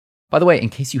By the way, in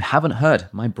case you haven't heard,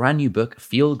 my brand new book,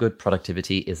 Feel Good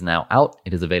Productivity, is now out.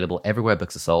 It is available everywhere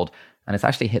books are sold, and it's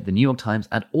actually hit the New York Times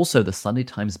and also the Sunday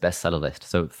Times bestseller list.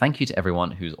 So thank you to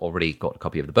everyone who's already got a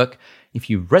copy of the book. If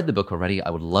you've read the book already,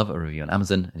 I would love a review on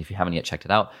Amazon. And if you haven't yet checked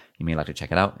it out, you may like to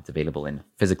check it out. It's available in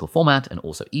physical format and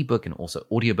also ebook and also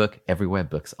audiobook everywhere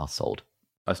books are sold.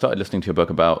 I started listening to your book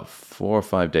about 4 or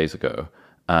 5 days ago,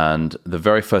 and the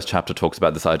very first chapter talks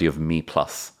about this idea of me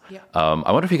plus. Yeah.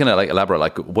 I wonder if you can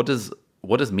elaborate, what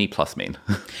does me plus mean?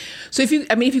 So if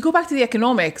you go back to the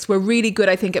economics, we're really good,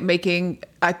 I think,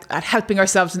 at helping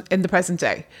ourselves in the present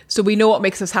day. So we know what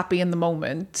makes us happy in the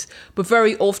moment, but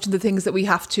very often the things that we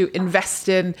have to invest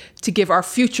in to give our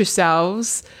future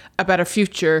selves a better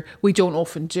future, we don't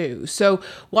often do. So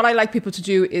what I like people to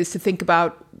do is to think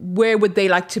about where would they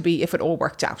like to be if it all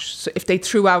worked out. So if they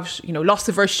threw out, loss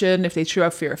aversion, if they threw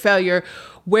out fear of failure,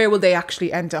 where will they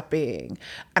actually end up being?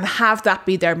 And have that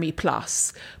be their me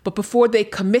plus. But before they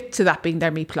commit to that being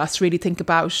their me plus, really think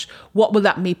about what will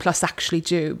that me plus actually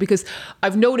do? Because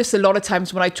I've noticed a lot of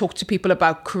times when I talk to people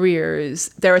about careers,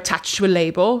 they're attached to a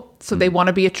label. So they want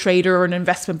to be a trader or an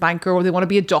investment banker, or they want to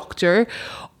be a doctor,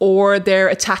 or they're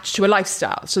attached to a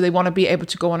lifestyle. So they want to be able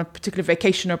to go on a particular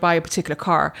vacation or buy a particular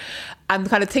car. And the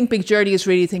kind of Think Big journey is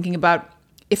really thinking about,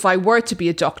 if I were to be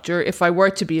a doctor, if I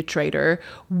were to be a trader,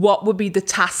 what would be the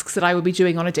tasks that I would be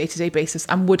doing on a day-to-day basis?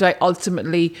 And would I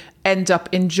ultimately end up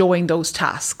enjoying those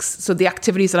tasks? So the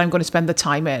activities that I'm going to spend the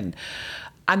time in.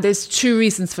 And there's 2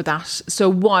 reasons for that. So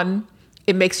one,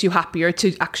 it makes you happier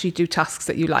to actually do tasks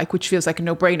that you like, which feels like a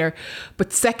no-brainer.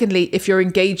 But secondly, if you're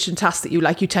engaged in tasks that you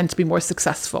like, you tend to be more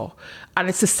successful. And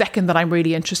it's the second that I'm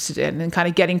really interested in, and kind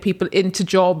of getting people into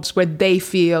jobs where they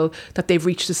feel that they've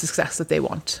reached the success that they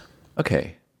want.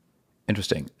 Okay.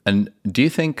 Interesting. And do you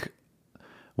think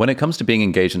when it comes to being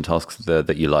engaged in tasks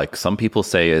that you like, some people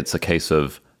say it's a case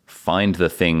of find the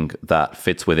thing that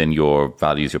fits within your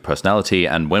values, your personality,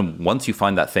 and once you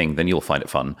find that thing, then you'll find it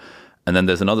fun. And then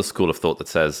there's another school of thought that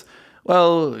says,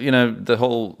 well, the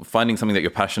whole finding something that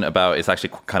you're passionate about is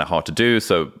actually kind of hard to do.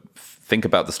 So think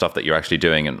about the stuff that you're actually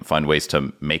doing and find ways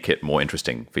to make it more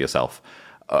interesting for yourself.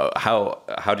 How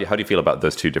do you feel about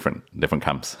those 2 different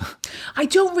camps? I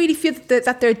don't really feel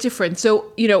that they're different.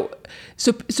 So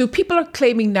so people are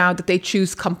claiming now that they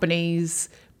choose companies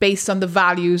based on the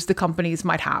values the companies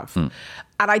might have.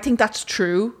 And I think that's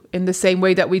true in the same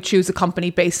way that we choose a company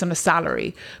based on a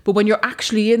salary. But when you're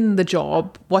actually in the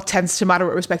job, what tends to matter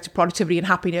with respect to productivity and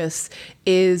happiness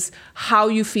is how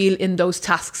you feel in those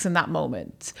tasks in that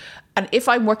moment. And if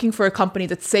I'm working for a company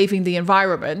that's saving the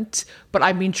environment, but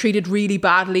I'm being treated really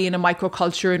badly in a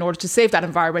microculture in order to save that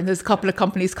environment, there's a couple of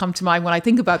companies come to mind when I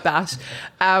think about that,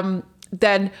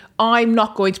 then I'm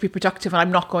not going to be productive and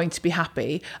I'm not going to be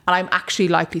happy. And I'm actually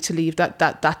likely to leave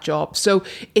that job. So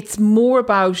it's more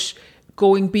about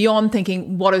going beyond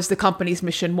thinking, what is the company's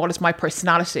mission? What is my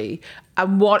personality?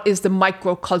 And what is the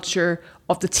microculture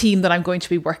of the team that I'm going to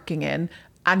be working in?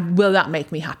 And will that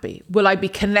make me happy? Will I be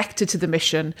connected to the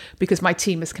mission because my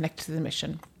team is connected to the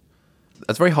mission?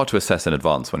 That's very hard to assess in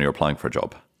advance when you're applying for a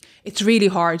job. It's really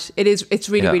hard. It's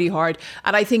really hard.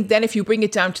 And I think then if you bring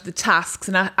it down to the tasks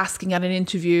and asking at an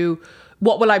interview,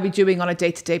 what will I be doing on a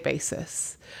day-to-day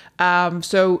basis?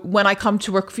 So when I come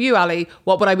to work for you, Ali,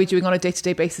 what would I be doing on a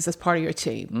day-to-day basis as part of your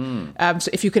team? So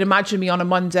if you can imagine me on a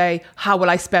Monday, how will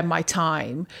I spend my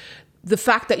time? The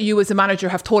fact that you as a manager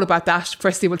have thought about that,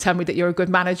 firstly, will tell me that you're a good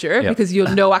manager because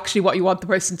you'll know actually what you want the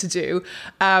person to do.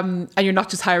 And you're not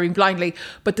just hiring blindly.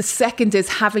 But the second is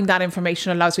having that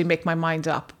information allows me to make my mind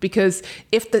up. Because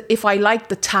if I like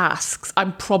the tasks,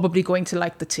 I'm probably going to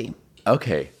like the team.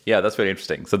 Okay. Yeah, that's really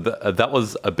interesting. So that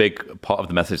was a big part of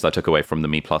the message that I took away from the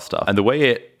Me Plus stuff. And the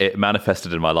way it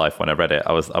manifested in my life when I read it,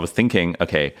 I was thinking,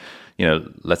 okay,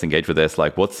 let's engage with this.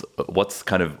 Like, what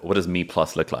does Me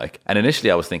Plus look like? And initially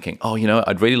I was thinking,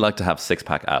 I'd really like to have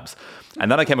 6-pack abs.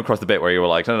 And then I came across the bit where you were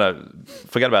like, no,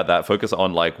 forget about that. Focus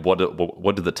on like, what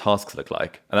do the tasks look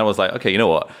like? And I was like, okay, you know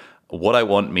what? What I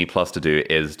want Me Plus to do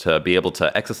is to be able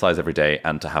to exercise every day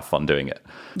and to have fun doing it.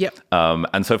 Yep.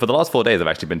 And so for the last 4 days, I've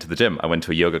actually been to the gym. I went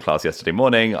to a yoga class yesterday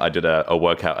morning. I did a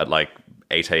workout at like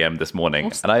 8 a.m. this morning.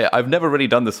 Awesome. And I've never really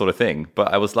done this sort of thing,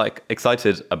 but I was like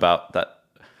excited about that.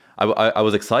 I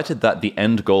was excited that the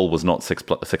end goal was not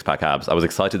 6-pack abs. I was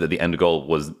excited that the end goal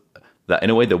was that in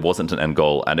a way there wasn't an end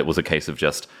goal, and it was a case of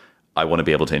just, I want to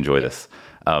be able to enjoy this.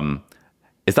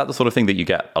 Is that the sort of thing that you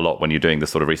get a lot when you're doing this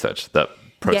sort of research, that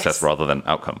process rather than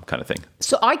outcome kind of thing?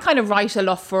 So I kind of write a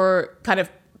lot for kind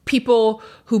of people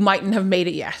who mightn't have made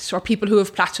it yet, or people who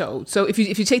have plateaued. So if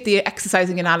you take the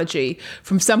exercising analogy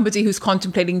from somebody who's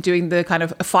contemplating doing the kind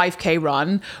of a 5K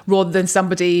run rather than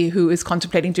somebody who is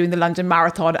contemplating doing the London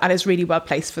Marathon and is really well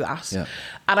placed for that. Yeah.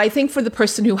 And I think for the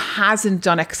person who hasn't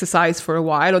done exercise for a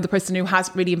while, or the person who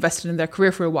hasn't really invested in their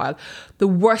career for a while, the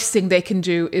worst thing they can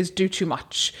do is do too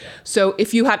much. So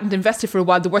if you hadn't invested for a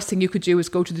while, the worst thing you could do is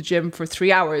go to the gym for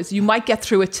 3 hours. You might get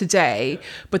through it today,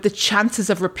 but the chances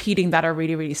of repeating that are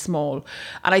really, really small.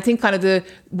 And I think kind of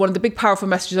one of the big powerful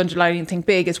messages underlining Think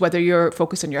Big is whether you're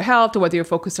focused on your health or whether you're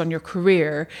focused on your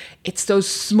career, it's those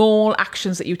small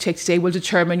actions that you take today will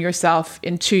determine yourself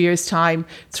in 2 years' time,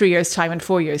 3 years' time, and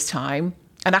 4 years' time.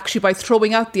 And actually, by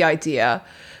throwing out the idea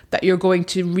that you're going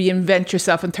to reinvent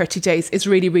yourself in 30 days is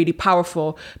really, really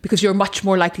powerful, because you're much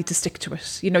more likely to stick to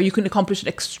it. You can accomplish an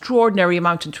extraordinary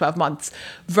amount in 12 months,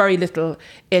 very little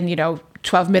in,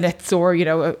 12 minutes or,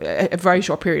 a very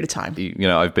short period of time.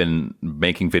 I've been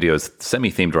making videos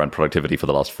semi-themed around productivity for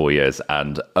the last 4 years,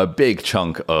 and a big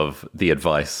chunk of the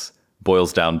advice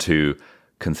boils down to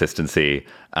consistency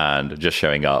and just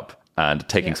showing up and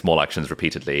taking small actions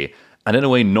repeatedly. And in a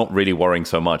way, not really worrying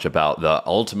so much about the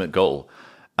ultimate goal.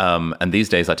 And these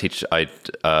days, I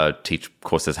teach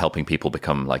courses helping people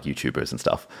become like YouTubers and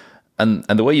stuff. And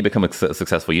the way you become a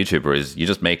successful YouTuber is you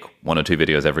just make 1 or 2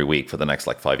 videos every week for the next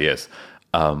 5 years.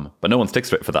 But no one sticks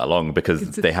to it for that long,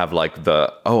 because they have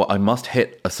I must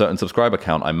hit a certain subscriber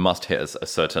count. I must hit a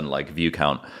certain view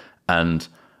count. And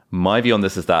my view on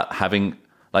this is that having,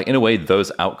 in a way,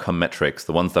 those outcome metrics,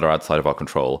 the ones that are outside of our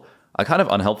control, are kind of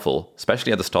unhelpful,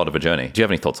 especially at the start of a journey. Do you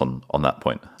have any thoughts on that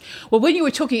point? Well, when you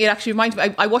were talking, it actually reminded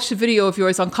me, I watched a video of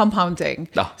yours on compounding.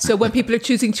 Oh. So when people are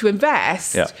choosing to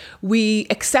invest, we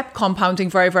accept compounding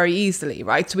very, very easily,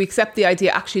 right? So we accept the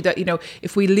idea actually that,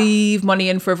 if we leave money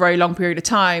in for a very long period of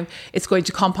time, it's going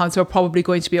to compound. So we're probably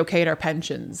going to be okay in our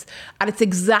pensions. And it's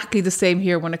exactly the same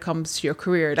here when it comes to your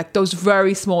career, those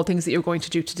very small things that you're going to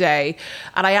do today.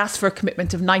 And I asked for a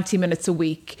commitment of 90 minutes a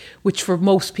week, which for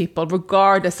most people,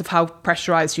 regardless of how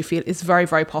pressurized you feel, is very,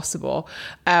 very possible.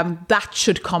 That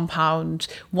should compound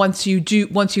once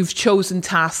you've chosen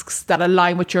tasks that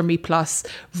align with your Me Plus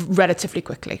relatively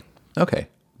quickly. Okay,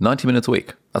 90 minutes a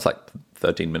week. That's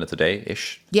 13 minutes a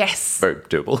day-ish. Yes. Very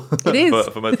doable. It is.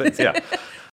 for most things, yeah.